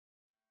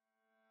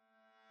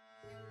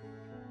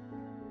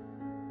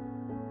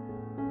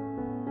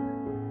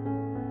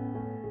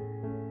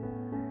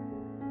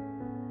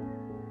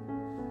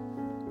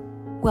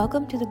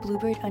Welcome to the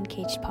Bluebird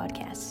Uncaged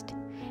podcast.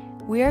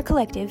 We are a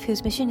collective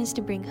whose mission is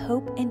to bring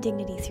hope and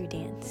dignity through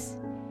dance.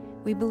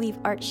 We believe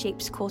art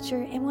shapes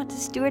culture and want to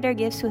steward our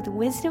gifts with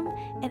wisdom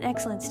and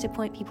excellence to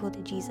point people to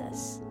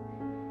Jesus.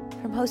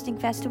 From hosting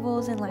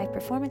festivals and live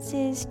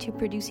performances, to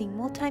producing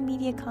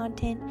multimedia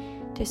content,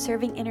 to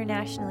serving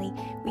internationally,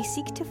 we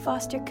seek to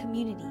foster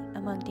community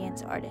among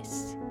dance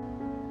artists.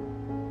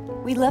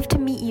 We'd love to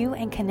meet you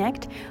and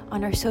connect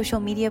on our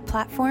social media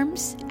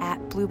platforms at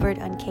Bluebird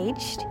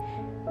Uncaged.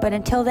 But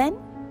until then,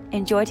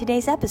 enjoy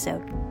today's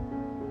episode.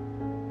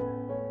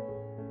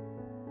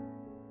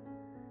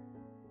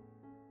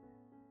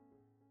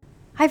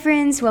 Hi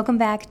friends, welcome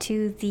back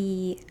to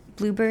the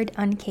Bluebird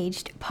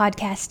Uncaged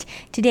podcast.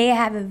 Today I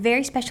have a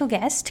very special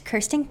guest,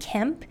 Kirsten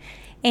Kemp.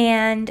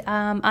 And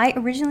I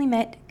originally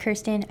met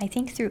Kirsten, I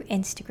think, through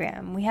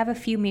Instagram. We have a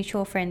few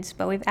mutual friends,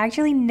 but we've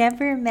actually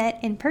never met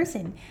in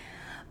person.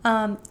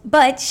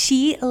 But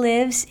she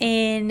lives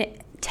in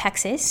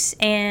Texas,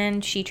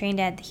 and she trained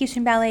at the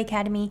Houston Ballet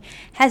Academy,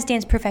 has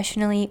danced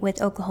professionally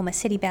with Oklahoma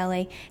City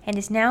Ballet, and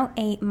is now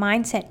a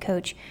mindset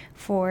coach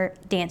for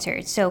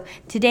dancers. So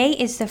today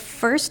is the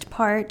first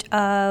part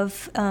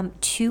of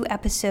 2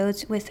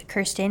 episodes with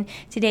Kirsten.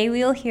 Today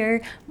we will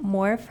hear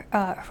more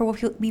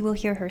of we will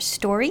hear her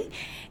story,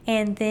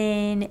 and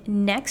then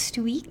next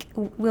week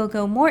we'll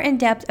go more in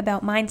depth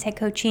about mindset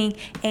coaching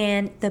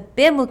and the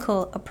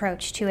biblical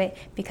approach to it,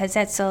 because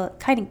that's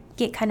kind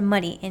of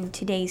muddy in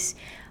today's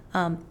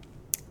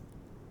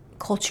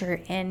culture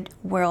and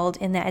world,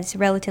 in that it's a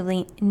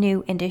relatively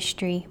new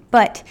industry.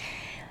 But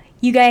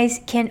you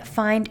guys can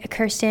find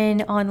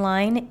Kirsten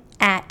online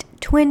at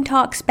Twin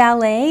Talks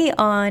Ballet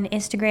on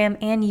Instagram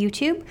and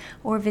YouTube,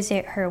 or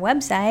visit her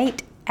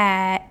website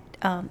at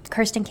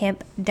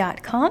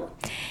kirstenkemp.com.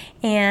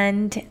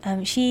 And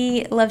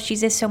she loves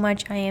Jesus so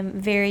much. I am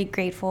very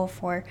grateful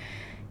for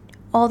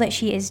all that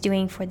she is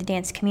doing for the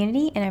dance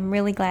community, and I'm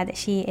really glad that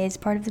she is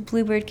part of the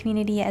Bluebird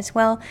community as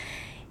well.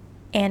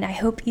 And I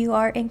hope you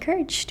are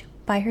encouraged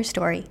by her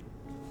story.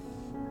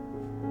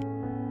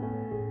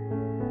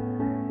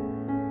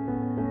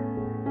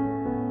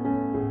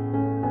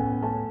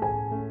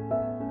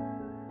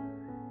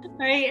 All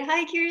right.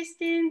 Hi,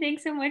 Kirsten.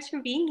 Thanks so much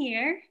for being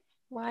here.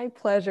 My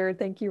pleasure.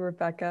 Thank you,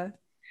 Rebecca.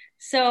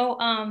 So,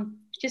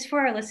 just for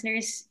our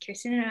listeners,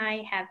 Kirsten and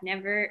I have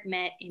never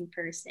met in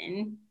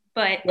person,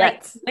 but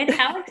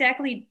how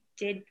exactly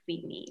did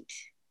we meet?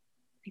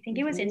 I think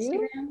it was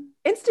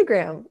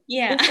Instagram.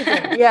 Yeah.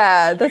 Instagram.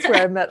 Yeah, that's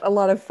where I met a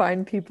lot of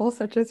fine people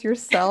such as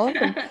yourself.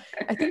 And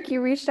I think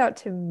you reached out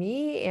to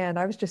me, and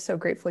I was just so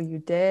grateful you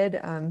did.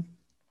 I'm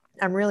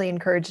really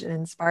encouraged and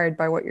inspired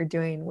by what you're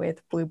doing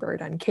with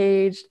Bluebird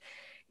Uncaged,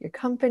 your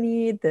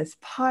company, this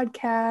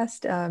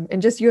podcast,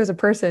 and just you as a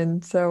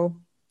person. So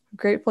I'm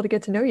grateful to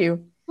get to know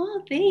you.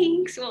 Oh,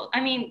 thanks. Well, I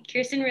mean,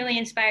 Kirsten really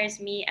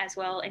inspires me as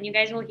well. And you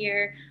guys will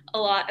hear a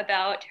lot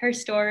about her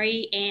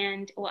story.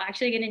 And we're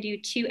actually going to do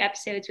 2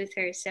 episodes with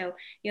her, so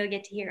you'll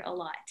get to hear a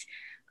lot.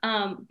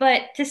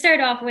 But to start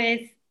off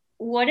with,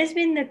 what has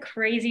been the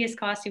craziest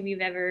costume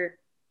you've ever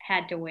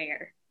had to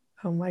wear?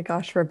 Oh my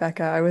gosh,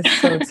 Rebecca, I was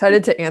so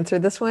excited to answer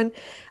this one.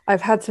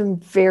 I've had some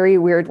very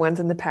weird ones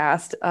in the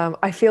past.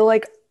 I feel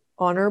like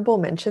honorable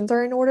mentions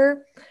are in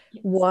order.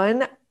 Yes.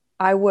 One,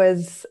 I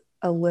was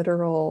a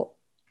literal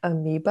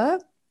amoeba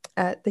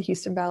at the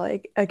Houston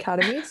Ballet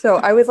Academy. So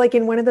I was like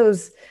in one of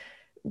those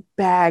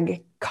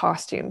bag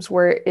costumes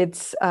where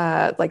it's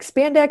like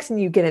spandex,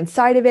 and you get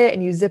inside of it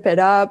and you zip it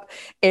up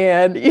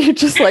and you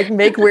just like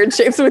make weird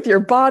shapes with your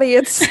body.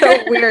 It's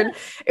so weird.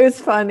 It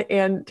was fun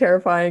and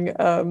terrifying.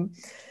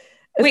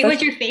 Wait,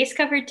 was your face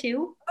covered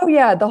too? Oh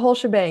yeah, the whole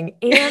shebang.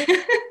 And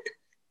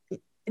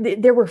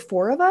there were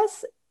 4 of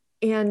us,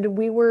 and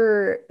we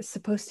were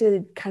supposed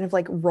to kind of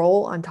like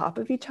roll on top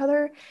of each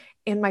other.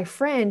 And my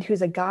friend,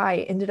 who's a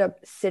guy, ended up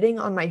sitting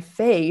on my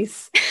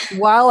face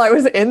while I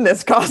was in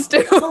this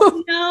costume.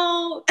 Oh,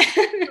 no.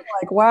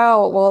 Like,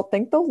 wow. Well,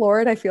 thank the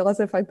Lord. I feel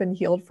as if I've been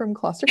healed from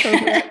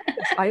claustrophobia.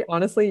 I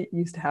honestly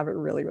used to have it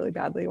really, really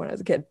badly when I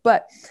was a kid.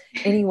 But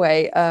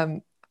anyway,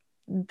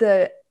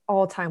 the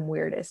all-time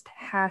weirdest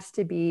has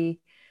to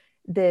be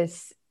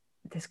this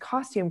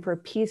costume for a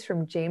piece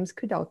from James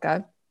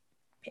Kudelka.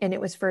 And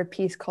it was for a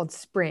piece called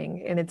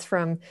Spring, and it's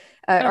from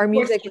our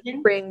music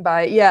Spring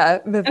by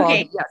Vivaldi.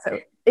 Okay. Yeah, so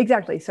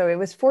exactly. So it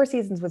was 4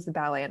 Seasons was the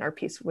ballet, and our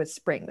piece was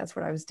Spring. That's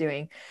what I was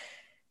doing.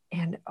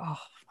 And oh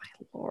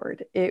my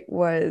Lord, it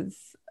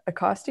was a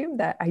costume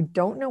that I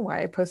don't know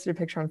why I posted a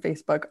picture on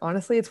Facebook.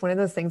 Honestly, it's one of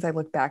those things I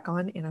look back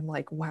on and I'm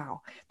like,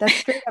 wow, that's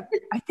straight up.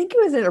 I think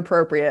it was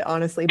inappropriate,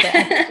 honestly, but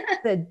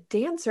the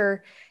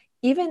dancer,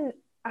 even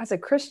as a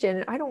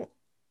Christian,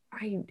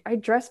 I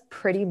dress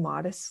pretty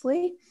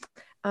modestly.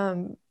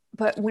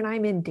 But when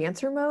I'm in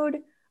dancer mode,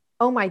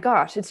 oh my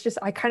gosh, it's just,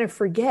 I kind of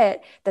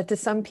forget that to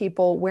some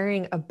people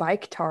wearing a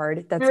bike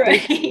tard that's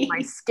basically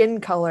my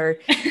skin color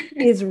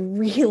is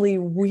really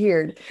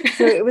weird.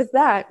 So it was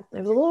a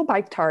little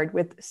bike tard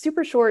with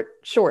super short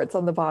shorts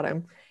on the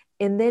bottom.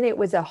 And then it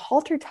was a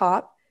halter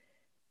top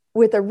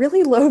with a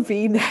really low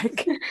V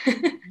neck.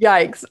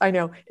 Yikes. I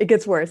know it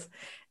gets worse.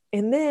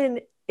 And then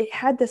it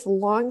had this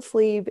long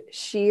sleeve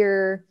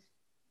sheer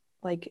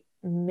like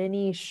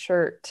mini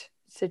shirt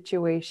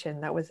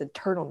situation that was a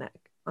turtleneck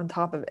on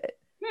top of it.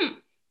 Hmm.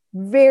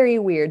 Very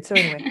weird. So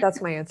anyway,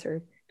 that's my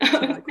answer to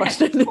that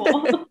question.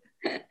 Cool.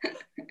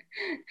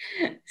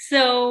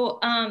 So,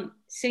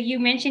 so you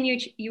mentioned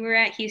you were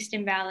at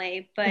Houston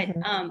Ballet, but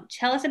Mhm.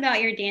 tell us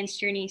about your dance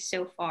journey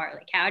so far.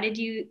 Like,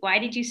 why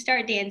did you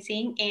start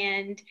dancing,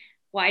 and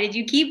why did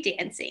you keep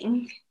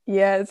dancing?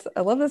 Yes,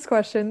 I love this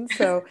question.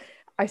 So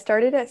I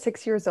started at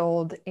 6 years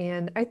old,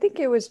 and I think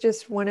it was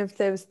just one of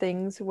those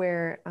things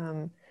where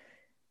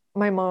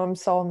my mom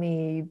saw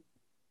me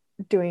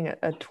doing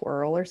a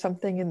twirl or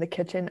something in the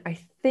kitchen. I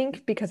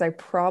think because I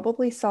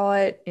probably saw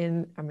it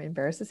in, I'm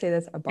embarrassed to say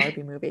this, a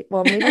Barbie movie.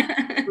 Well, maybe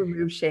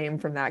remove shame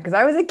from that because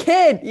I was a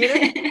kid,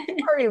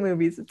 Barbie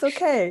movies. It's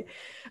okay.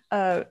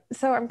 So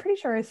I'm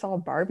pretty sure I saw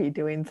Barbie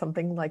doing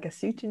something like a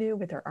soutenu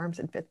with her arms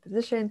in fifth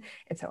position.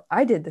 And so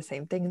I did the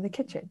same thing in the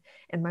kitchen.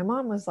 And my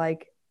mom was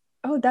like,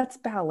 "Oh, that's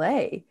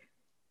ballet."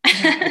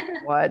 And I was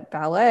like, "What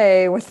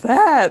ballet? What's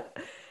that?"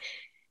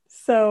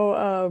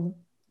 So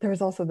there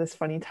was also this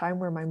funny time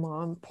where my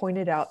mom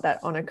pointed out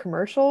that on a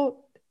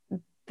commercial,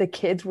 the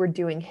kids were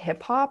doing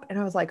hip hop. And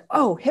I was like,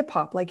 "Oh, hip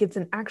hop, like it's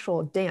an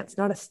actual dance,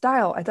 not a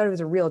style. I thought it was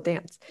a real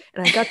dance."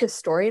 And I got this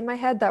story in my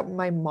head that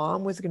my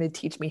mom was going to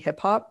teach me hip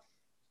hop,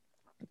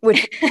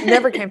 which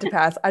never came to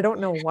pass. I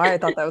don't know why I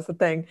thought that was the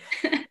thing.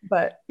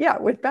 But yeah,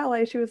 with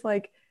ballet, she was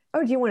like,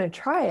 "Oh, do you want to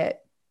try it?"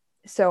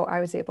 So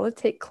I was able to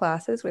take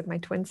classes with my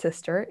twin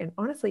sister. And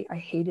honestly, I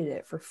hated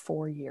it for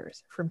 4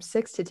 years, from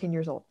 6 to 10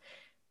 years old.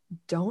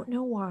 Don't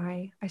know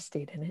why I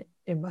stayed in it.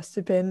 It must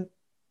have been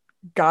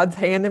God's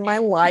hand in my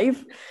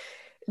life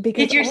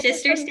because Did your all of a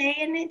sister sudden, stay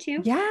in it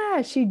too?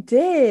 yeah, she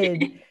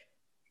did.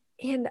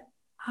 And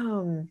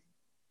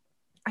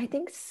I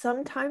think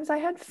sometimes I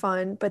had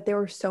fun, but there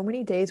were so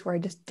many days where I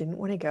just didn't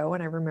want to go.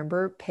 And I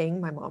remember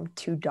paying my mom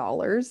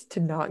 $2 to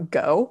not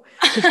go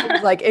because she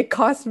was like, "It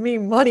costs me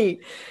money.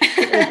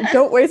 Like,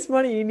 don't waste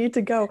money. You need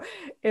to go."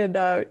 And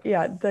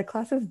yeah, the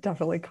classes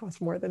definitely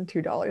cost more than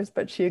 $2,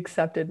 but she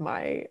accepted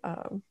my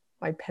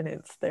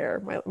penance there,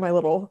 my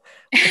little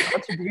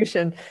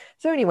contribution.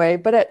 So anyway,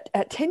 but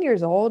at 10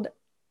 years old,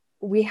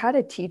 we had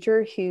a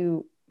teacher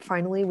who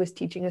finally was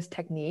teaching us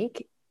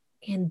technique,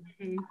 and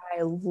Mhm.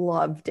 I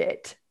loved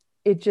it.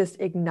 It just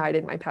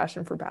ignited my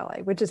passion for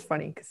ballet, which is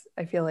funny because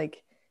I feel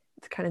like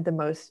it's kind of the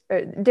most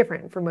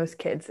different for most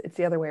kids. It's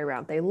the other way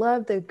around. They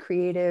love the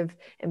creative,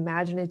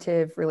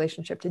 imaginative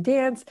relationship to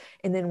dance.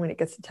 And then when it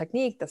gets to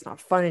technique, that's not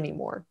fun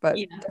anymore. But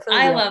Yeah,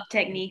 definitely I the love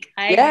technique.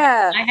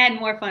 yeah. I had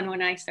more fun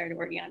when I started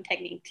working on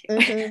technique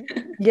Mhm.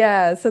 too.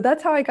 Yeah, so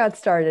that's how I got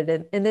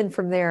started. And then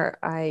from there,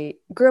 I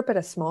grew up at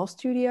a small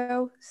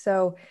studio.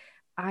 So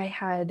I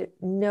had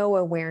no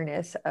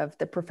awareness of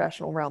the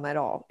professional realm at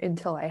all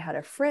until I had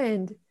a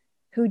friend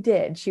who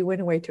did. She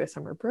went away to a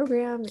summer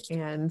program,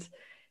 and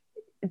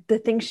the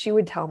things she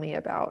would tell me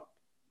about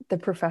the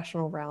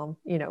professional realm,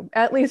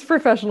 at least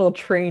professional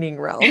training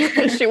realm,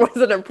 she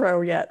wasn't a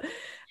pro yet.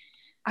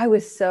 I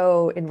was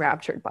so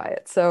enraptured by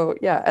it. So,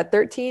 yeah, at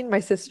 13, my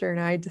sister and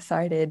I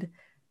decided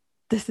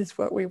this is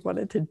what we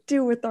wanted to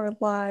do with our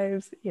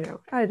lives.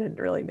 I didn't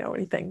really know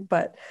anything,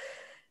 but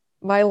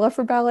my love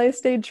for ballet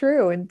stayed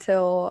true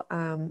until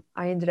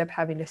I ended up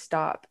having to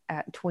stop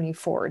at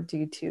 24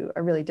 due to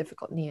a really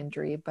difficult knee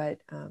injury. But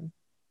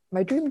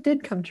my dream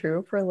did come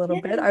true for a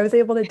little bit. Yeah. I was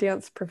able to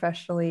dance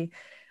professionally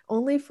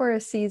only for a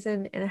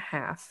season and a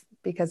half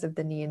because of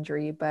the knee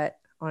injury. But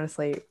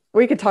honestly,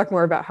 we could talk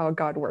more about how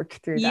God worked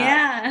through that.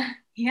 Yeah.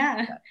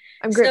 Yeah.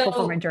 I'm grateful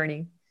for my So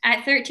journey.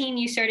 at 13,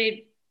 you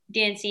started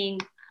dancing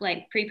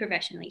like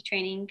pre-professionally,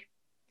 training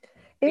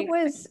It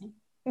was pre-professionally.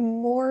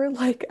 more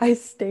like I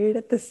stayed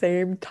at the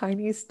same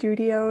tiny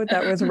studio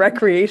that was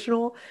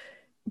recreational,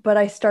 but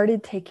I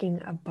started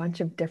taking a bunch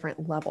of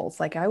different levels.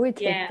 Like I would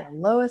take Yeah. the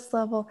lowest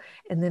level,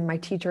 and then my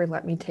teacher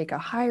let me take a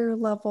higher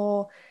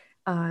level.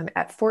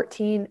 At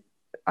 14,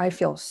 I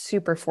feel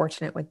super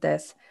fortunate with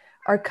this.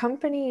 Our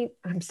company,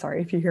 I'm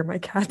sorry if you hear my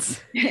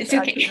cats It's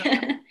acting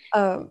okay.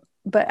 up.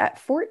 But at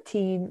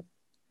 14,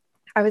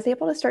 I was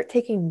able to start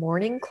taking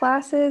morning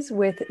classes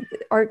with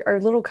our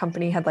little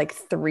company had like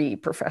 3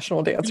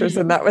 professional dancers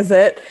and that was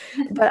it.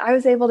 But I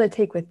was able to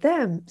take with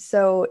them.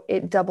 So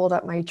it doubled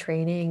up my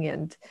training.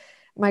 And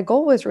my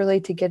goal was really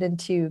to get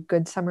into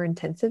good summer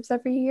intensives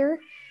every year.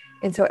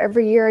 And so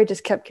every year I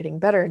just kept getting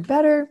better and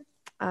better.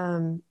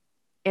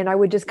 And I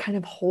would just kind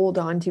of hold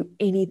on to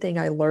anything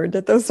I learned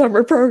at those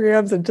summer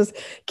programs and just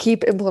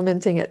keep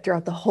implementing it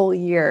throughout the whole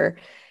year.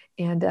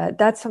 And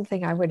that's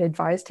something I would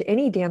advise to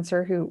any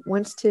dancer who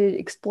wants to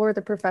explore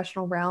the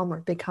professional realm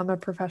or become a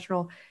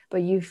professional,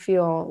 but you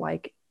feel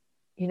like,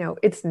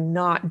 it's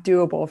not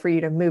doable for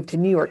you to move to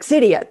New York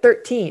City at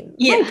 13. My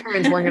Yeah.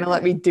 parents weren't going to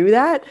let me do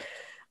that.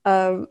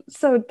 So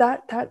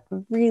that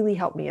really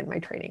helped me in my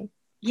training.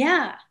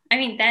 Yeah. I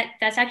mean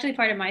that's actually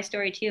part of my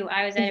story too.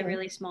 I was at a Mhm.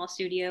 really small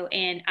studio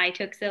and I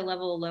took the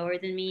level lower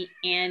than me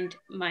and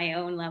my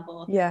own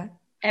level Yeah.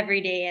 every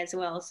day as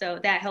well. So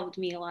that helped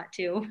me a lot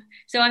too.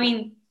 So I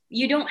mean,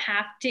 you don't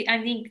have to,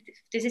 I think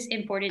this is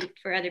important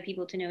for other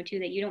people to know too,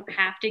 that you don't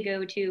have to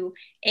go to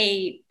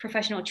a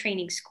professional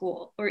training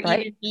school or Right?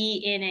 even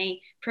be in a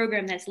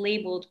program that's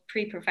labeled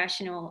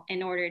pre-professional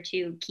in order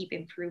to keep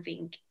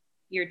improving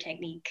your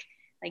technique.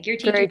 Like your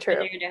Very teachers are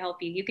true. there to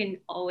help you. You can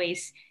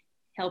always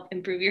help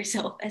improve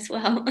yourself as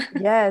well.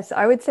 Yes,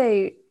 I would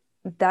say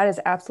that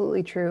is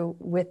absolutely true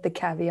with the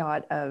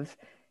caveat of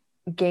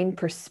gain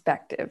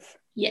perspective as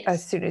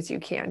Yes. soon as you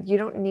can. You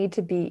don't need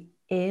to be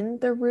in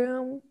the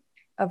room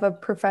of a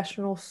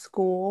professional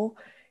school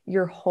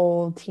your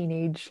whole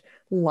teenage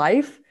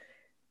life.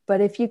 But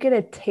if you get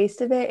a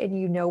taste of it and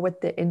you know what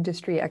the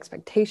industry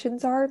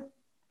expectations are,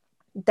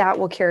 that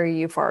will carry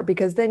you far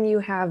because then you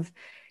have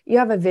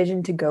a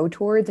vision to go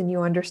towards and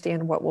you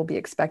understand what will be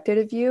expected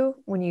of you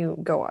when you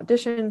go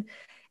audition.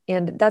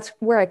 And that's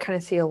where I kind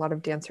of see a lot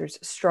of dancers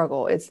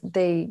struggle. It's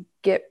they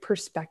get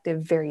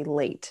perspective very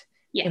late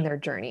Yeah. in their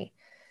journey.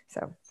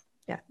 So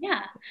yeah,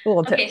 Yeah. a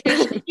little Okay. tip.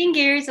 So shifting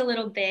gears a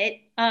little bit,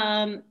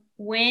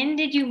 when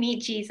did you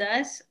meet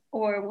Jesus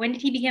or when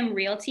did he become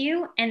real to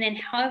you? And then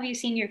how have you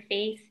seen your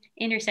faith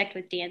intersect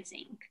with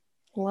dancing?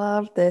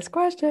 Love this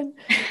question.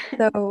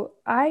 So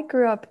I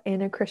grew up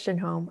in a Christian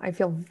home. I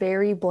feel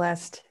very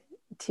blessed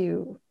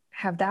to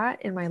have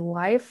that in my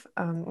life.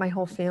 My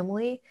whole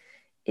family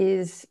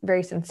is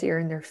very sincere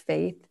in their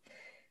faith.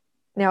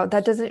 Now,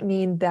 that doesn't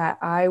mean that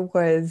I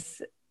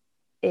was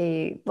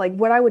like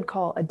what I would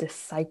call a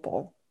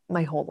disciple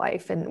my whole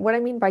life. And what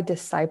I mean by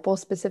disciple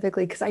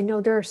specifically, because I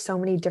know there are so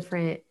many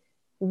different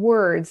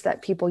words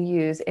that people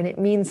use and it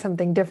means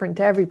something different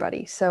to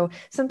everybody. So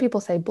some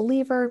people say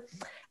believer.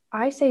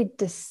 I say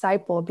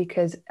disciple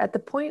because at the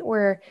point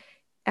where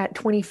at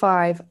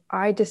 25,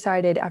 I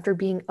decided after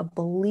being a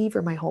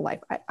believer my whole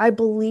life, I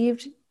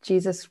believed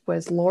Jesus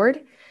was Lord.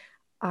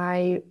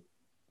 I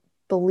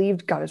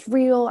believed God is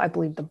real. I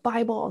believed the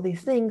Bible, all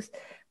these things,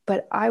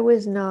 but I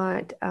was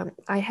not,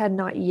 I had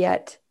not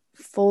yet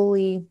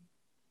fully,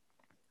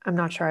 I'm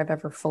not sure I've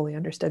ever fully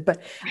understood,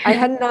 but I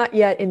had not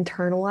yet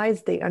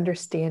internalized the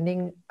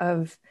understanding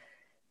of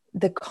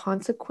the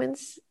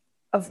consequence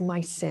of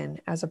my sin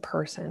as a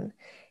person.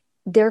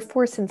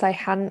 Therefore, since I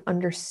hadn't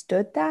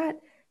understood that,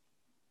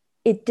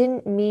 it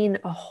didn't mean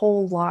a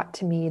whole lot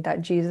to me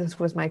that Jesus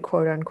was my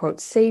quote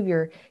unquote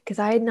savior because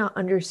I had not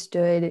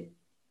understood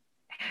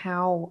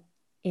how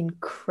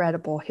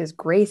incredible his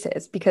grace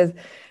is. Because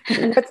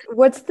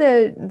what's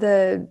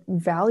the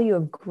value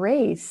of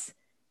grace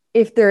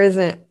if there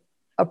isn't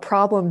a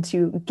problem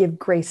to give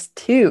grace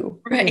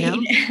to, Right. you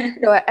know?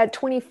 So at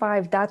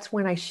 25, that's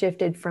when I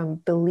shifted from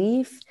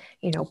belief,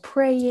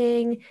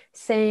 praying,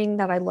 saying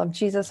that I love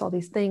Jesus, all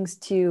these things,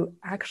 to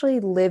actually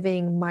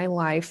living my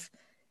life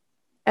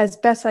as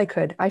best I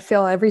could. I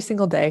fail every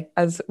single day,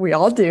 as we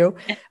all do.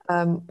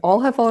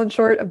 All have fallen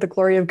short of the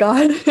glory of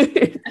God.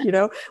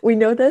 We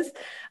know this.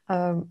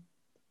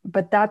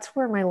 But that's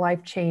where my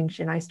life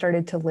changed. And I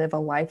started to live a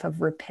life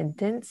of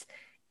repentance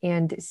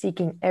and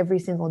seeking every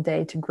single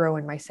day to grow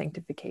in my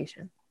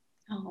sanctification.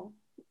 Oh,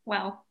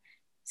 wow.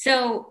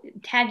 So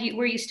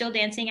were you still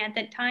dancing at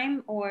that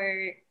time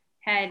or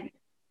had your,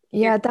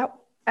 Yeah, that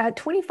at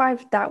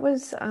 25, that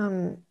was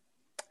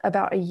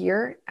about a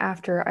year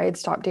after I had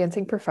stopped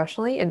dancing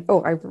professionally. And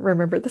oh, I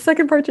remember the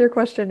second part to your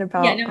question yeah,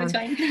 about no, it's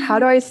fine. how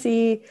do I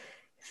see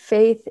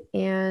faith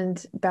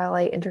and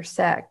ballet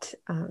intersect?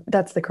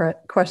 That's the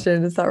correct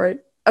question. Is that right?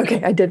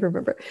 Okay, I did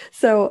remember.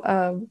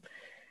 So,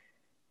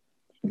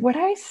 what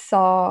I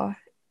saw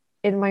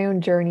in my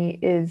own journey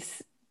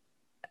is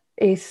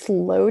a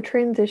slow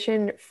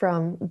transition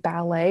from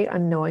ballet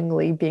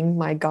unknowingly being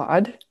my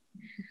God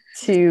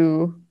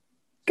to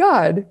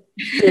God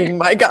being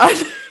my God.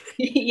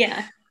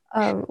 Yeah.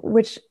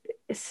 Which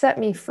set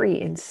me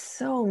free in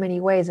so many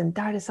ways. And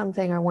that is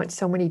something I want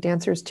so many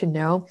dancers to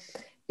know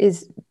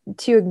is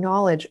to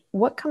acknowledge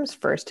what comes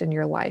first in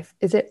your life.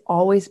 Is it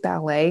always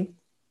ballet?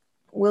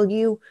 Will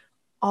you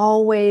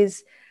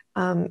always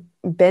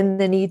bend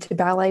the knee to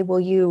ballet? Will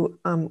you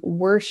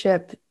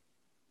worship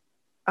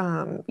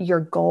your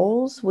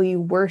goals? Will you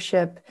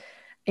worship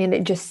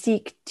and just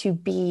seek to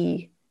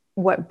be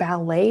what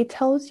ballet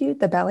tells you,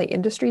 the ballet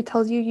industry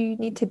tells you you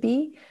need to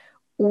be?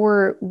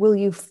 Or will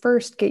you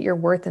first get your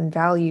worth and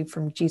value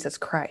from Jesus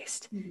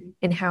Christ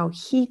and how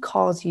he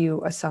calls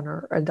you a son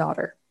or a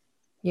daughter?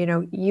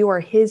 You are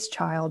his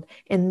child,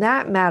 and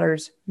that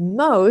matters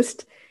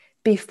most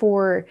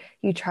before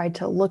you try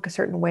to look a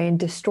certain way and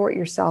distort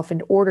yourself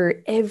and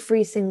order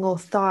every single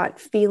thought,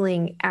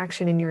 feeling,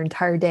 action in your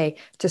entire day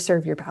to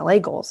serve your ballet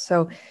goals.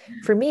 So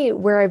for me,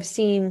 where I've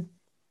seen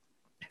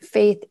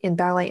faith and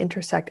ballet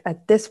intersect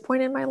at this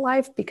point in my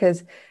life,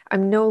 because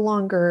I'm no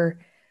longer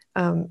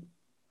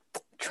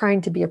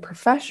trying to be a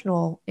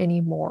professional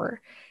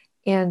anymore.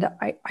 And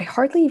I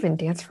hardly even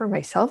dance for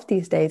myself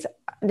these days.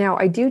 Now,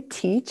 I do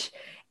teach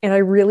and I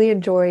really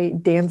enjoy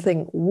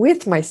dancing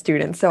with my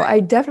students. So I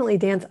definitely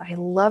dance. I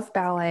love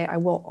ballet. I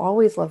will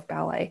always love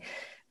ballet.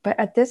 But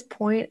at this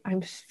point, I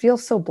feel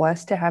so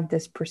blessed to have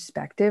this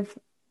perspective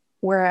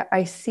where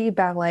I see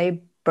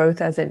ballet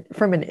both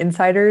from an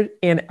insider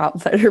and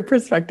outsider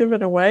perspective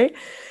in a way.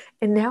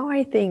 And now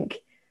I think,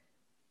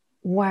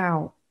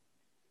 wow,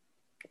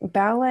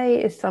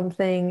 ballet is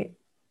something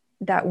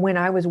that when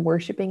I was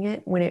worshiping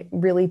it, when it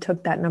really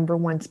took that number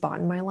one spot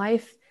in my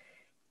life,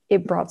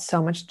 it brought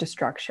so much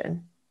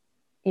destruction,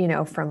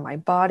 from my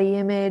body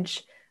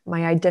image,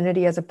 my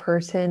identity as a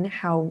person,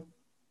 how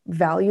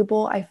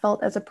valuable I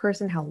felt as a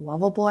person, how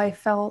lovable I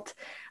felt.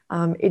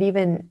 It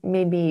even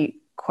made me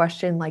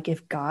question, like,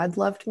 if God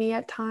loved me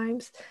at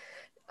times,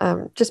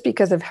 just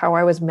because of how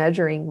I was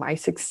measuring my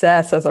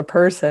success as a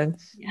person.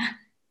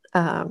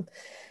 Yeah.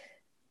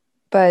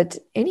 But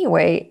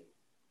anyway,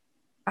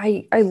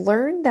 I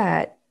learned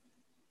that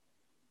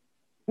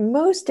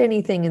most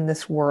anything in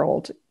this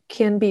world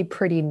can be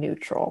pretty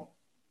neutral.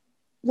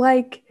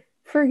 Like,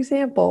 for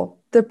example,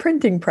 the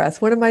printing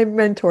press. One of my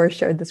mentors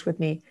shared this with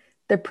me.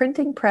 The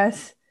printing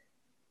press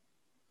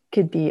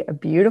could be a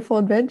beautiful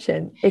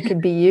invention. It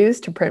could be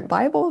used to print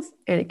Bibles,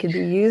 and it could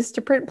be used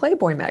to print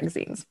Playboy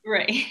magazines.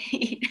 Right.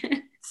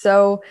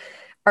 So,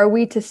 are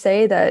we to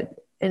say that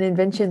an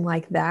invention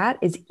like that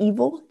is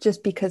evil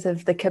just because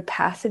of the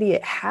capacity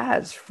it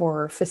has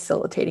for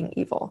facilitating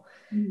evil?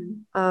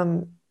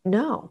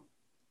 No.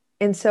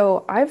 And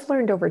so I've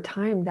learned over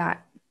time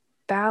that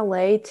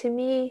ballet to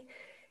me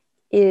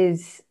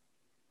is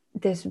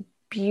this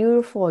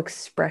beautiful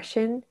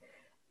expression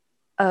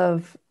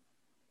of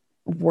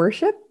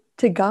worship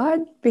to God,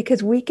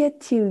 because we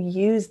get to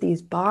use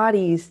these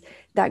bodies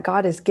that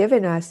God has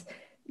given us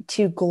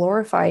to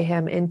glorify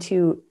Him and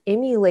to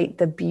emulate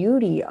the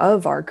beauty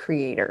of our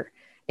Creator,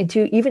 and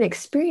to even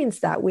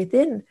experience that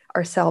within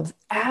ourselves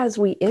as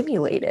we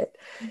emulate it.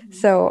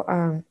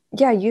 So,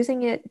 yeah,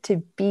 using it to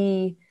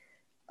be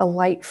a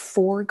light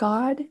for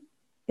God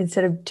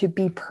instead of to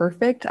be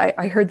perfect.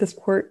 I heard this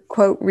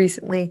quote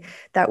recently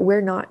that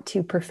we're not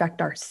to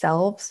perfect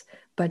ourselves,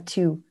 but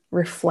to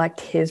reflect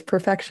His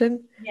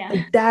perfection. Yeah.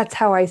 Like, that's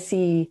how I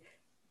see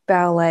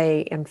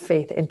ballet and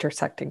faith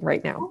intersecting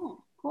right now.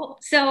 Oh, cool.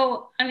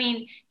 So, I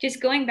mean,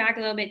 just going back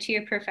a little bit to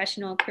your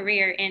professional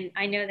career, and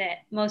I know that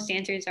most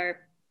dancers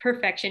are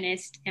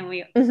perfectionists and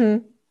we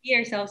beat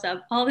ourselves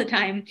up all the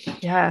time.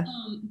 Yeah.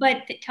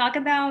 But talk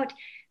about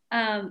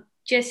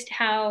just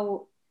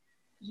how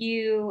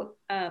you,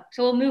 so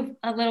we'll move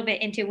a little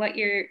bit into what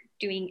you're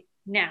doing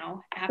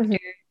now after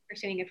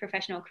pursuing a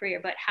professional career,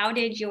 but how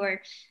did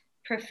your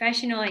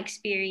professional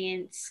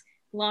experience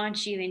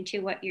launch you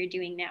into what you're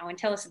doing now? And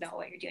tell us about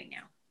what you're doing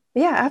now.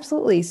 Yeah,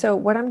 absolutely. So,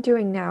 what I'm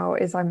doing now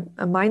is I'm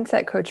a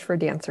mindset coach for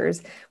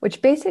dancers,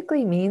 which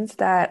basically means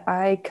that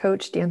I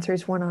coach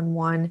dancers one on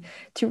one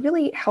to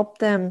really help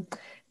them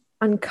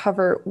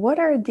uncover what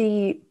are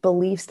the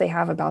beliefs they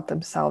have about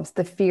themselves,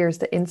 the fears,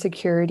 the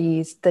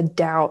insecurities, the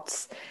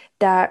doubts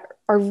that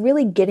are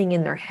really getting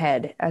in their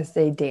head as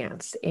they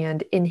dance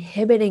and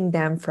inhibiting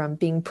them from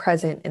being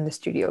present in the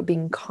studio,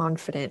 being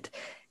confident,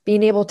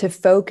 being able to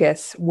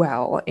focus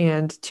well,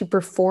 and to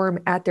perform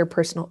at their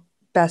personal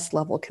best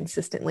level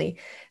consistently.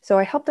 So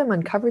I help them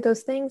uncover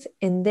those things.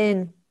 And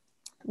then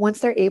once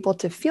they're able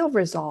to feel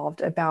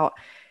resolved about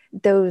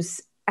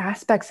those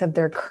aspects of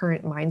their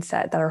current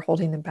mindset that are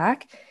holding them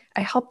back,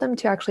 I help them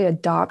to actually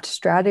adopt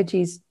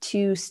strategies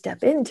to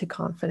step into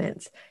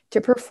confidence, to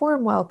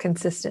perform well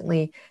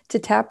consistently, to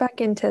tap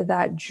back into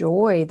that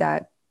joy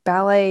that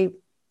ballet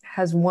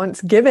has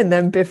once given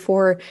them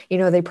before,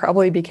 they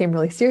probably became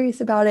really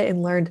serious about it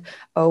and learned,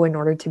 oh, in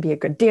order to be a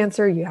good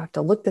dancer, you have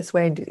to look this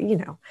way and do,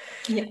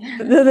 Yeah.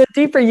 the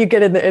deeper you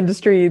get in the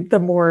industry, the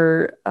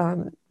more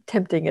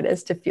tempting it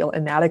is to feel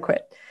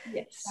inadequate.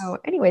 Yes. So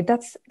anyway,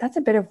 that's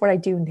a bit of what I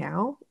do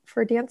now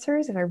for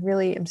dancers. And I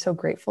really am so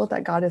grateful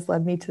that God has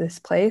led me to this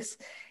place.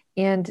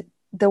 And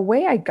the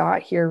way I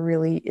got here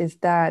really is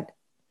that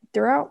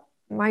throughout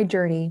my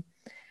journey,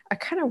 I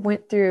kind of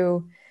went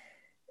through,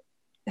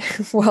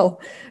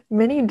 well,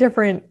 many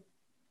different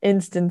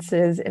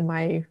instances in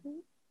my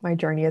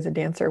journey as a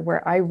dancer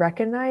where I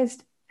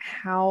recognized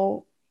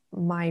how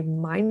my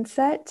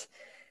mindset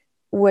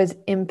was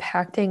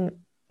impacting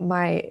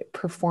my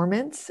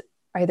performance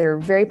either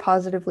very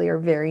positively or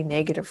very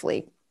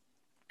negatively.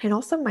 And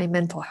also my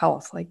mental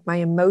health, like my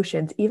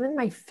emotions, even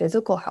my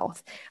physical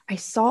health. I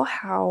saw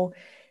how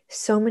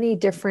so many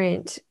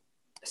different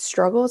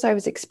struggles I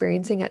was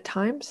experiencing at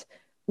times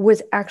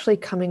was actually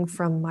coming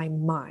from my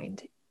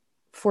mind.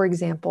 For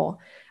example,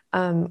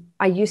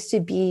 I used to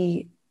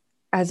be,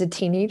 as a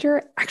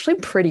teenager, actually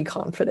pretty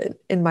confident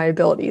in my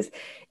abilities.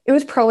 It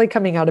was probably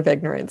coming out of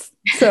ignorance.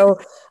 So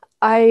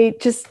I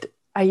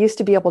used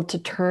to be able to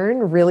turn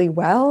really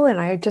well. And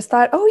I just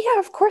thought, oh, yeah,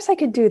 of course I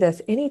could do this.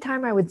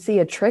 Anytime I would see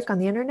a trick on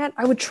the internet,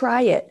 I would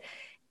try it.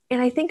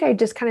 And I think I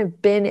just kind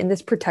of been in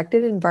this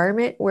protected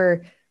environment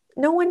where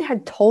no one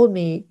had told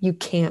me you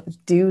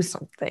can't do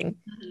something.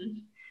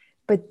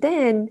 But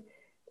then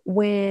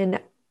when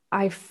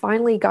I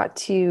finally got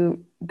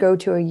to go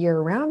to a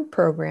year-round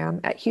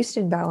program at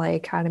Houston Ballet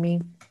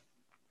Academy,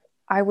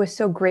 I was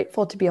so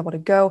grateful to be able to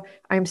go.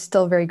 I'm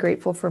still very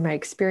grateful for my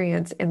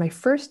experience. And my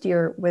first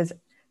year was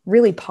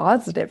really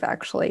positive,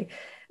 actually.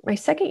 My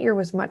second year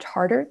was much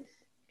harder.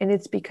 And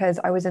it's because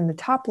I was in the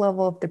top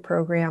level of the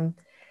program.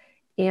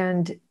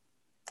 And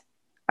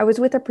I was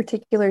with a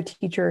particular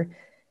teacher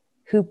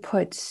who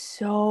put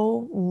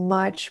so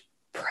much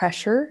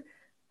pressure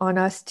on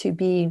us to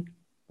be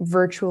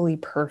virtually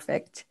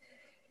perfect.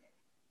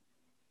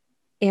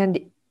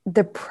 And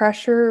the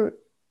pressure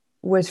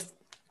was,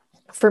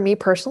 for me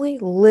personally,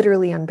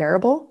 literally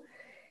unbearable.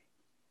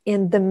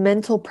 And the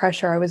mental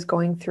pressure I was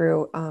going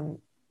through,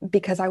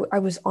 because I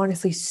was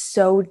honestly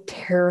so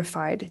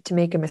terrified to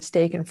make a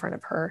mistake in front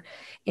of her.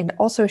 And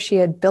also, she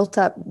had built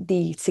up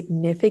the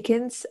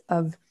significance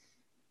of,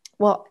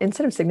 well,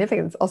 instead of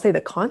significance, I'll say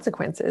the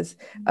consequences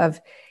of,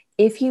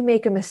 if you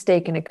make a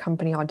mistake in a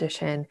company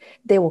audition,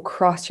 they will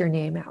cross your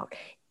name out.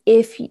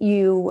 If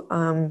you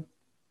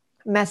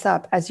mess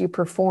up as you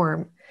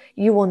perform,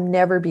 you will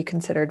never be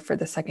considered for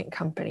the second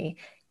company.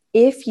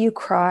 If you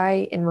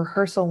cry in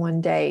rehearsal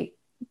one day,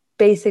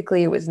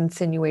 basically it was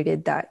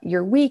insinuated that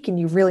you're weak and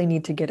you really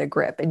need to get a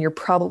grip and you're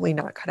probably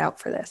not cut out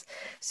for this.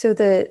 So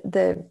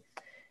the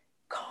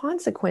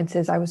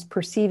consequences I was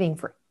perceiving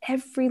for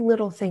every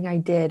little thing I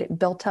did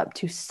built up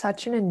to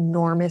such an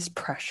enormous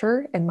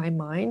pressure in my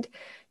mind,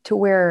 to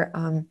where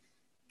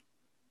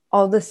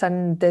all of a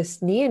sudden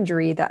this knee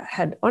injury that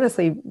had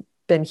honestly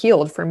been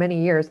healed for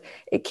many years,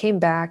 it came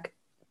back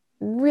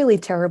really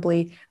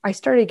terribly. I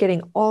started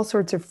getting all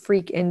sorts of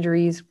freak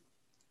injuries.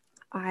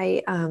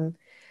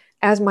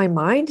 As my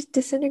mind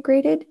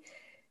disintegrated,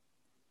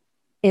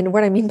 and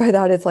what I mean by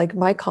that is, like,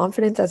 my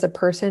confidence as a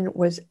person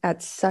was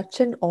at such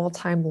an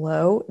all-time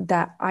low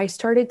that I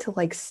started to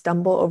like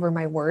stumble over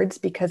my words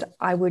because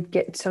I would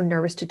get so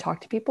nervous to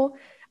talk to people.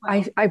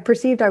 Wow. I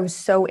perceived I was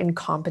so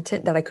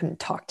incompetent that I couldn't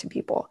talk to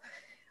people.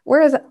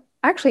 Whereas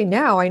actually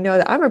now I know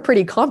that I'm a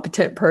pretty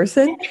competent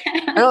person.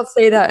 I don't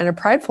say that in a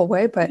prideful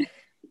way, but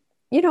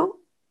you know,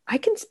 I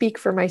can speak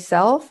for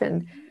myself,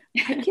 and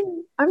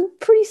I'm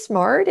pretty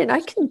smart and I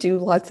can do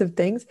lots of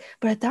things.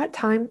 But at that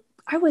time,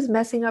 I was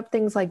messing up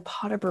things like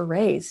pas de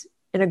bourrées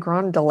in a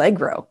Grand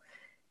Allegro.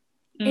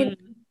 And,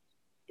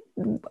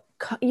 Mm.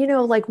 you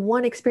know, like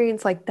one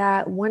experience like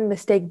that, one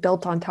mistake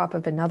built on top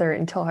of another,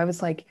 until I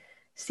was like,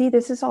 see,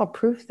 this is all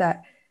proof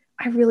that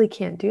I really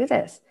can't do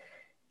this.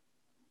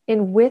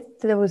 And with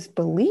those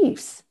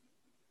beliefs,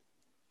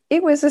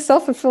 it was a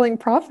self-fulfilling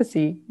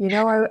prophecy. You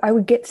know, I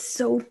would get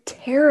so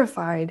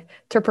terrified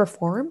to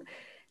perform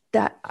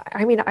that,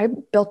 I mean, I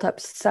built up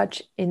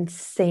such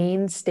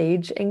insane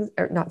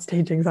or not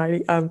stage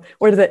anxiety.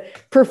 What is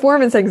it?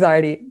 Performance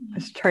anxiety. I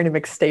was trying to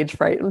mix stage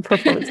fright and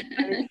performance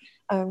anxiety.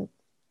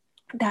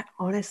 That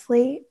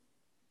honestly,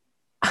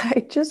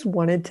 I just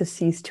wanted to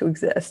cease to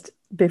exist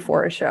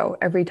before a show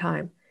every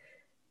time.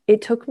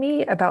 It took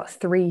me about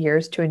 3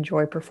 years to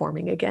enjoy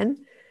performing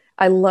again.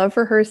 I love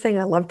rehearsing,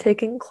 I love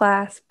taking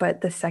class, but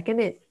the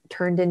second it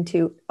turned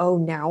into, oh,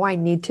 now I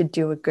need to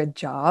do a good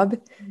job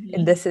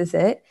and Mhm. this is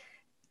it,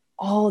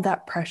 all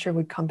that pressure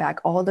would come back,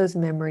 all those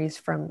memories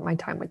from my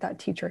time with that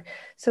teacher.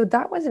 So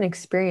that was an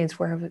experience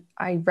where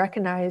I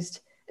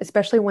recognized,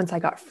 especially once I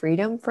got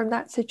freedom from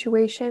that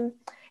situation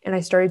and I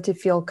started to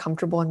feel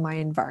comfortable in my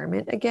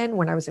environment again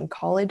when I was in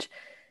college,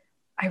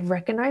 I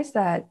recognized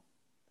that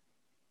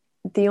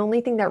the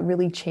only thing that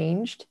really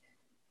changed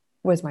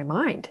was my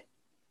mind.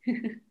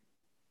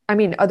 I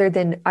mean, other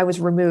than I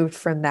was removed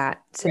from that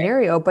Right.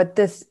 scenario, but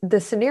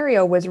the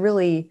scenario was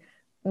really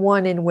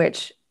one in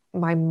which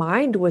my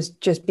mind was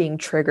just being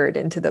triggered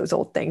into those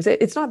old things.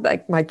 It's not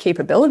like my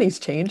capabilities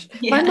changed,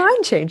 my Yeah.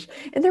 mind changed.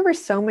 And there were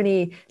so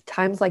many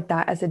times like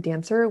that as a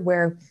dancer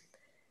where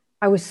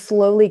I was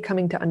slowly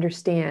coming to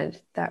understand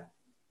that,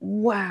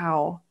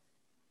 wow,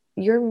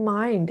 your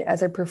mind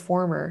as a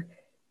performer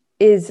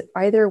is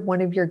either one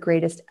of your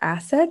greatest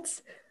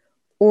assets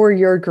or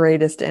your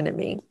greatest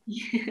enemy.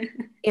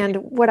 And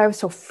what I was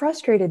so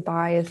frustrated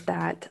by is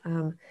that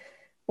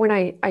when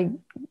I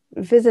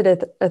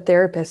visited a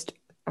therapist,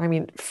 I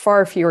mean,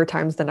 far fewer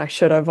times than I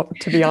should have,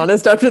 to be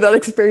honest, after that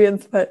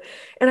experience.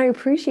 And I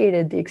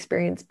appreciated the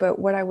experience. But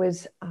what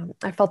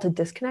I felt a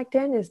disconnect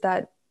in is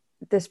that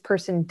this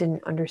person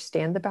didn't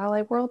understand the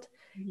ballet world.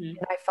 Mhm.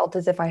 And I felt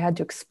as if I had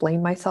to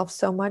explain myself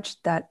so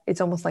much that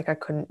it's almost like I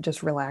couldn't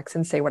just relax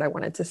and say what I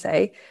wanted to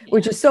say,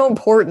 which Yeah. is so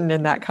important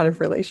in that kind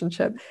of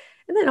relationship.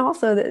 And then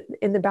also that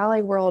in the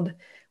ballet world,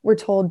 we're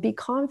told be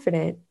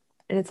confident.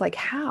 And it's like,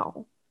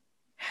 how?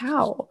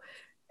 How?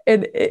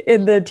 And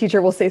the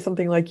teacher will say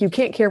something like, you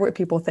can't care what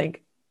people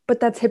think. But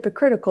that's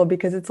hypocritical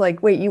because it's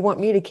like, wait, you want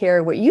me to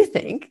care what you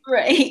think?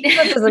 Right.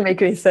 That doesn't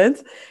make any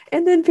sense.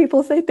 And then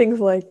people say things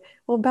like,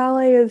 well,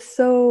 ballet is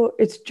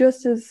it's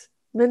just as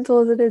mental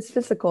as it is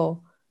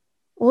physical.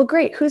 Well,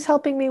 great. Who's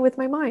helping me with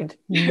my mind?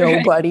 Right.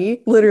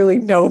 Nobody, literally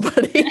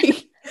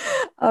nobody.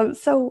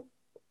 So,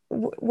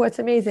 what's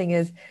amazing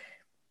is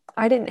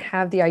I didn't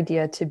have the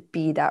idea to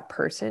be that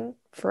person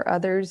for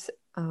others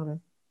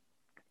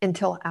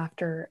until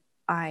after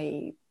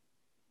I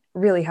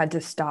really had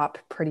to stop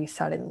pretty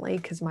suddenly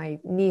because my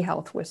knee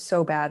health was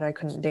so bad I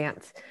couldn't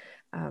dance.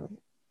 Um,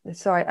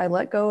 so I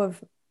let go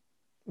of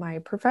my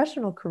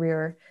professional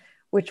career,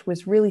 which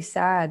was really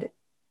sad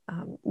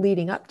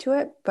leading up to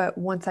it. But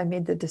once I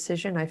made the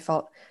decision, I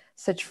felt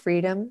such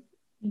freedom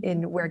Mhm.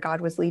 in where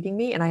God was leading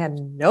me. And I had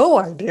no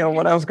idea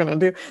what I was going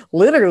to do,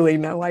 literally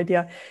no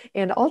idea.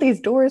 And all these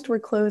doors were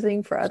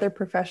closing for other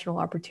professional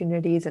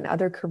opportunities and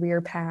other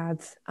career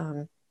paths.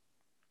 And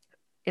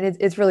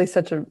it's really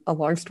such a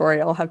long story.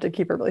 I'll have to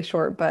keep it really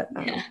short. But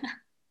Yeah.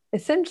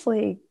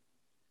 essentially,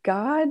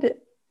 God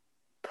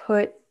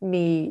put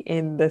me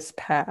in this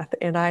path,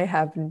 and I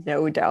have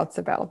no doubts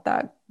about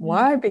that.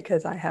 Why?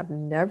 Because I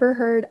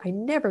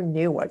never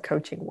knew what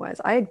coaching was.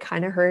 I had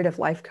kind of heard of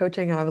life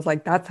coaching, and I was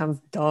like, that sounds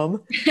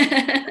dumb.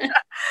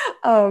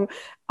 Um,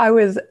 I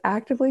was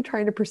actively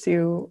trying to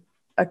pursue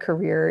a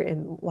career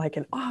in like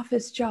an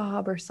office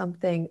job or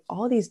something.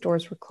 All these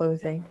doors were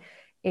closing.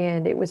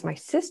 And it was my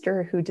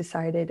sister who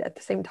decided at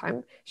the same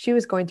time, she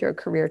was going through a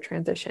career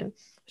transition.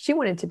 She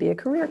wanted to be a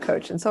career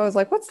coach. And so I was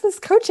like, what's this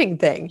coaching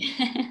thing?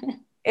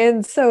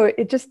 And so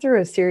it just through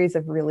a series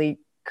of really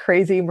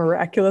crazy,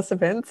 miraculous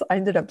events, I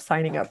ended up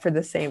signing up for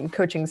the same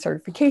coaching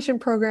certification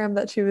program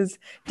that she was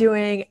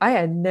doing. I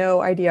had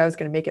no idea I was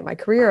going to make it my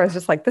career. I was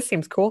just like, this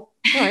seems cool.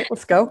 All right,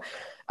 let's go.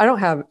 I don't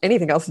have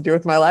anything else to do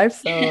with my life.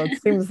 So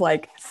it seems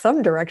like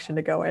some direction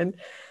to go in,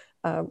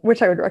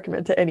 which I would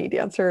recommend to any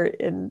dancer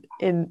in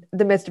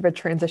the midst of a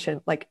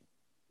transition. Like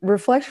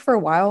reflect for a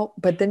while,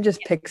 but then just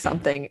pick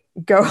something,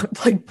 go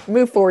like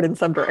move forward in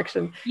some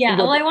direction. And Yeah.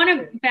 you'll Well, I get,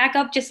 want to back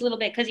up just a little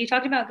bit because you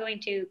talked about going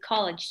to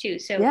college too.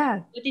 So, yeah.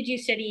 what did you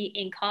study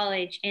in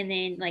college? And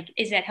then, like,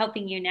 is that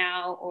helping you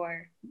now,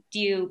 or do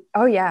you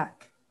Oh, yeah.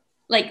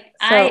 like?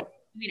 So, I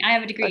mean, I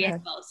have a degree as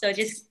okay. well. So,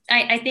 just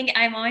I think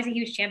I'm always a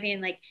huge champion.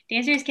 Like,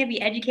 dancers can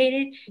be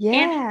educated and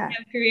Yeah.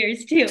 have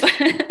careers too.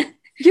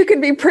 You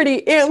can be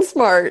pretty and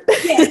smart.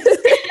 Yes.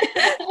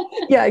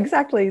 Yeah,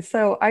 exactly.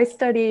 So I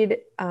studied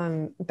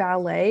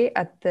ballet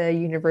at the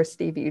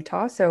University of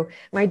Utah. So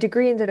my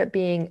degree ended up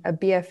being a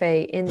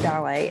BFA in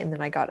ballet, and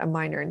then I got a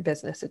minor in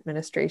business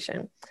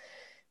administration.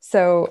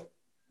 So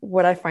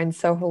what I find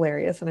so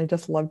hilarious, and I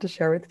just love to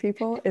share with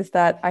people, is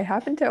that I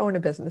happen to own a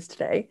business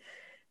today.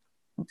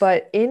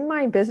 But in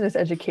my business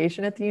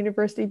education at the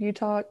University of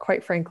Utah,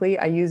 quite frankly,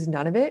 I used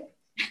none of it.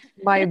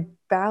 My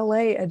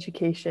ballet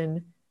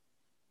education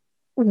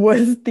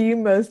was the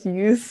most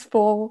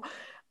useful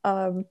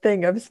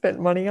thing I've spent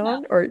money Wow.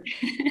 on. Or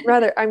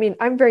rather, I mean,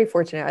 I'm very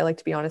fortunate. I like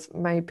to be honest.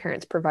 My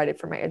parents provided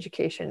for my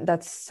education.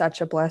 That's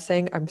such a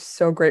blessing. I'm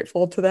so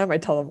grateful to them. I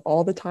tell them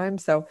all the time.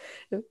 So,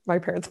 my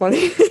parents'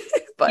 money. Yeah.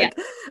 But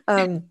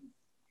um,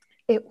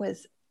 it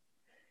was,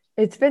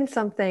 it's been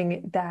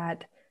something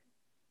that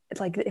it's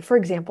like, for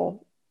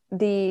example,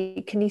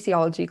 the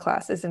kinesiology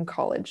classes in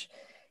college.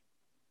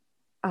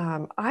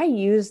 I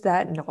use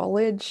that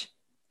knowledge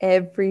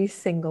every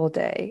single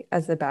day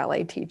as a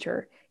ballet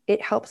teacher.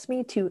 It helps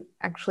me to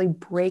actually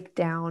break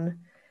down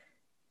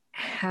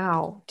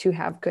how to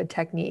have good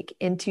technique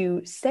and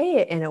to say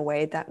it in a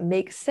way that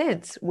makes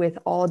sense with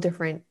all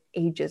different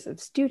ages of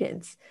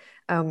students.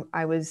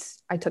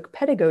 I took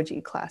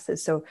pedagogy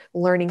classes, so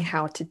learning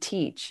how to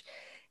teach,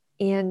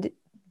 and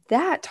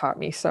that taught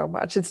me so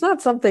much. It's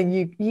not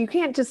something you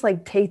can't just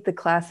like take the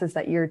classes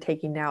that you're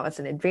taking now as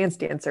an advanced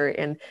dancer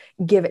and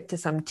give it to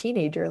some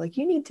teenager. Like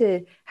you need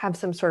to have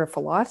some sort of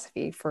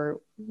philosophy for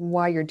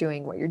why you're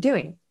doing what you're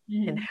doing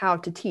and Mhm. how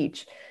to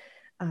teach.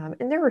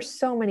 And there were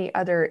so many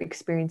other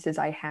experiences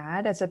I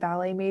had as a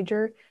ballet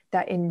major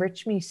that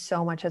enriched me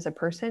so much as a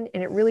person.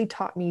 And it really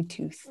taught me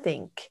to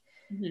think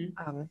Mhm.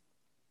 um,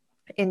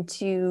 and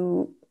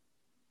to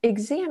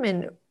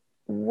examine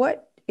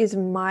what is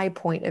my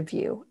point of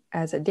view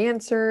as a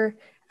dancer,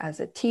 as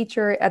a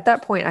teacher. At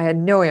that point, I had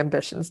no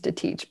ambitions to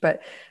teach,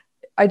 but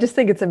I just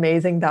think it's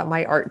amazing that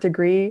my art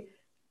degree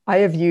I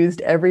have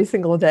used every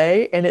single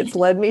day, and it's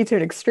led me to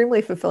an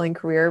extremely fulfilling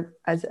career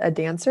as a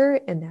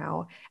dancer and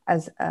now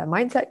as a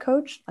mindset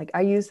coach. Like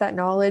I use that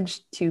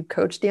knowledge to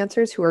coach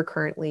dancers who are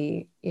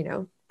currently,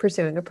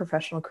 pursuing a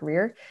professional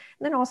career,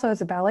 and then also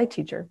as a ballet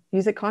teacher,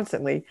 use it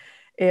constantly.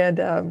 And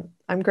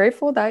I'm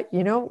grateful that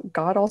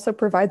God also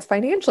provides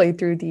financially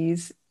through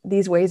these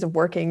ways of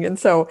working. And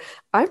so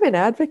I'm an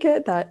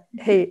advocate that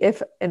hey,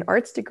 if an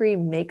arts degree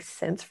makes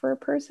sense for a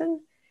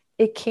person,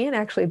 it can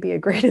actually be a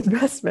great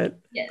investment.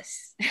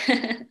 Yes,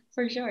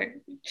 for sure.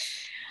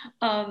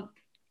 Um,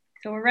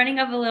 so we're running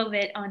up a little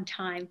bit on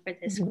time for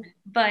this Mhm. one,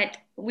 but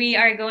we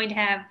are going to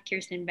have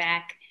Kirsten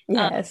back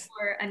Yes.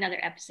 for another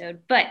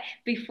episode. But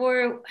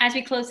before, as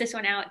we close this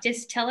one out,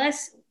 just tell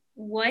us,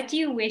 what do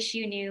you wish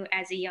you knew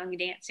as a young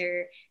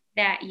dancer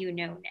that you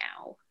know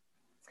now?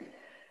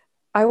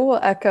 I will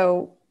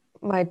echo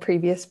my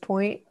previous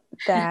point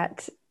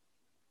that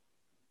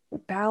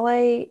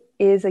ballet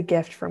is a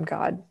gift from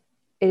God.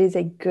 It is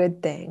a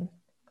good thing.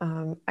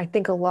 I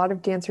think a lot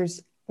of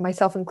dancers,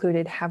 myself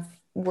included, have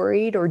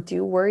worried or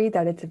do worry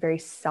that it's a very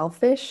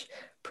selfish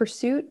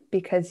pursuit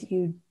because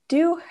you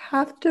do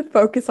have to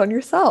focus on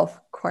yourself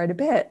quite a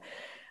bit.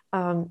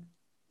 Um,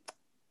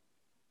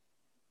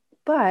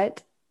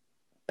 but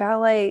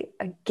ballet,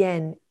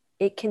 again,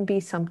 it can be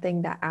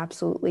something that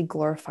absolutely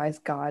glorifies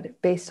God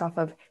based off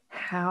of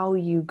how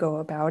you go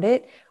about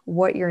it,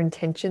 what your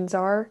intentions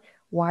are,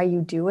 why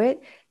you do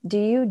it. Do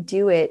you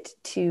do it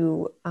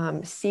to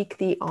seek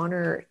the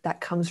honor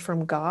that comes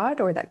from God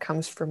or that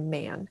comes from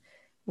man?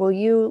 Will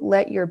you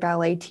let your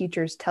ballet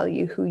teachers tell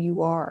you who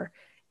you are?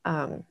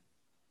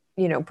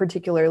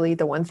 Particularly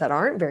the ones that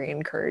aren't very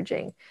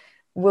encouraging.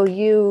 Will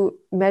you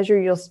measure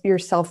your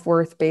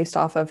self-worth based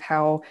off of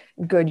how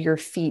good your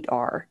feet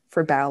are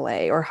for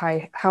ballet or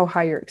how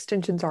high your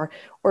extensions are?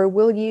 Or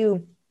will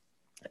you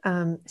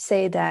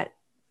say that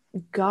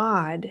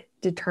God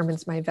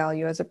determines my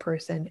value as a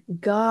person?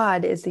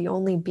 God is the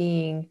only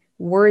being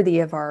worthy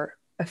of our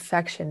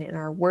affection and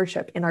our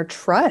worship and our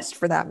trust,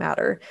 for that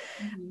matter.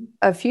 Mm-hmm.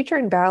 A future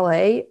in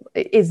ballet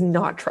is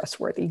not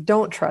trustworthy.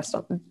 Don't trust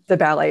the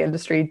ballet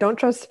industry. Don't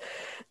trust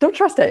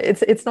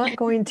it. It's not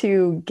going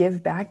to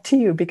give back to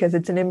you because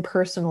it's an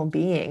impersonal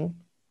being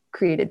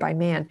created by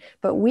man.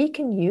 But we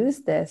can use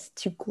this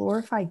to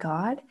glorify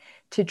God,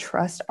 to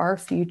trust our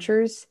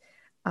futures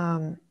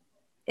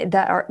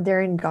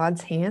they're in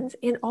God's hands,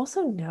 and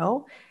also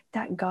know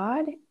that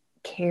God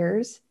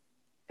cares.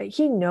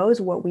 He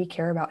knows what we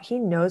care about. He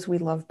knows we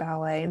love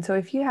ballet. And so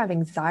if you have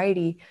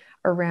anxiety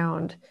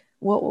around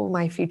what will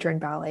my future in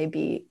ballet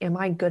be? Am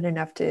I good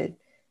enough to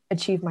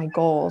achieve my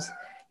goals?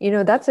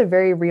 That's a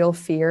very real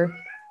fear.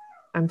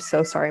 I'm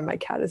so sorry. My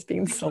cat is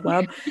being so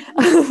loud.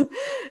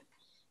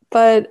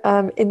 But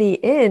in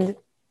the end,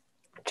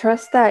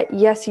 trust that,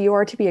 yes, you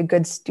are to be a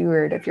good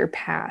steward of your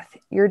path.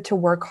 You're to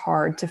work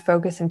hard, to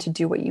focus, and to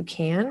do what you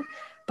can.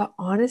 But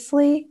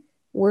honestly,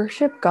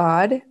 worship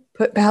God,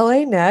 put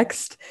ballet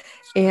next,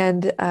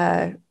 and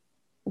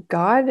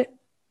God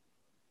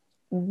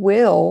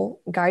will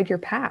guide your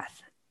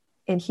path.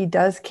 And he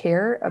does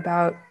care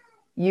about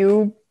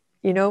you,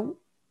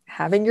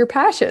 having your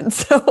passion.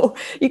 So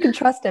you can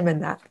trust him in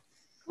that.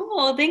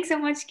 Cool. Thanks so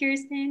much,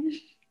 Kirsten.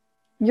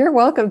 You're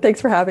welcome.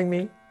 Thanks for having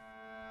me.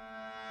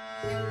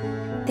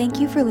 Thank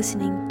you for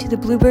listening to the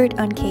Bluebird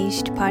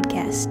Uncaged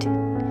podcast.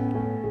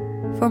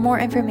 For more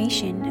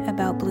information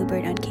about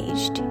Bluebird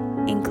Uncaged,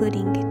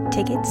 including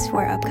tickets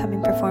for our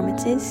upcoming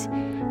performances,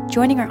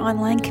 joining our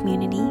online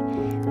community,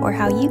 or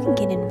how you can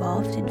get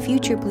involved in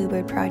future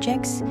Bluebird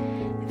projects,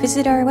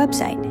 visit our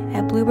website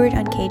at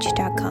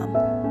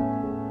bluebirduncaged.com.